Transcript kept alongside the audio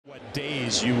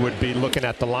days you would be looking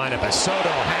at the lineup as Soto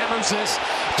hammers this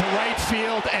to right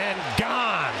field and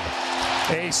gone.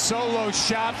 A solo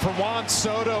shot for Juan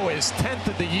Soto, his 10th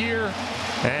of the year,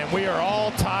 and we are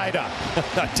all tied up.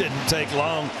 That didn't take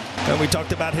long. And we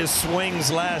talked about his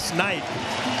swings last night.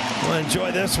 We'll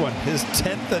enjoy this one. His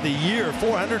 10th of the year,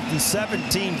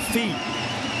 417 feet.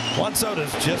 Juan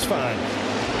Soto's just fine.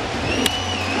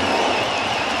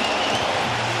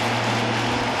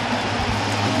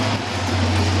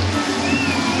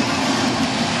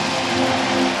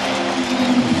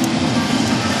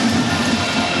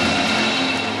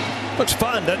 Looks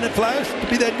fun, doesn't it, Flash, to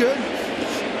be that good?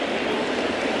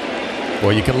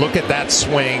 Well, you can look at that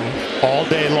swing all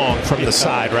day long from the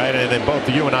side, right? And then both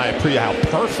you and I appreciate how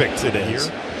perfect it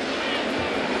is.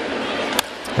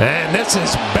 And this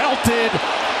is belted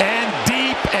and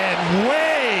deep and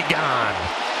way gone.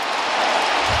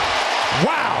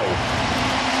 Wow.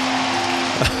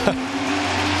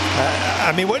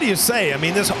 I mean, what do you say? I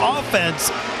mean, this offense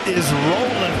is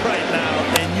rolling right now,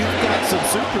 and you've got some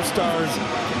superstars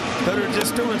that are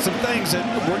just doing some things that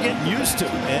we're getting used to.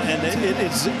 And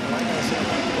it's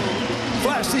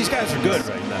Flash, these guys are good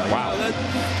right now. Wow.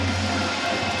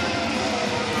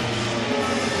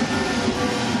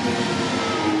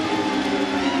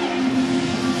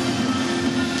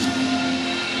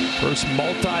 First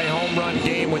multi-home run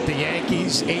game with the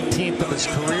Yankees, 18th of his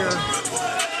career.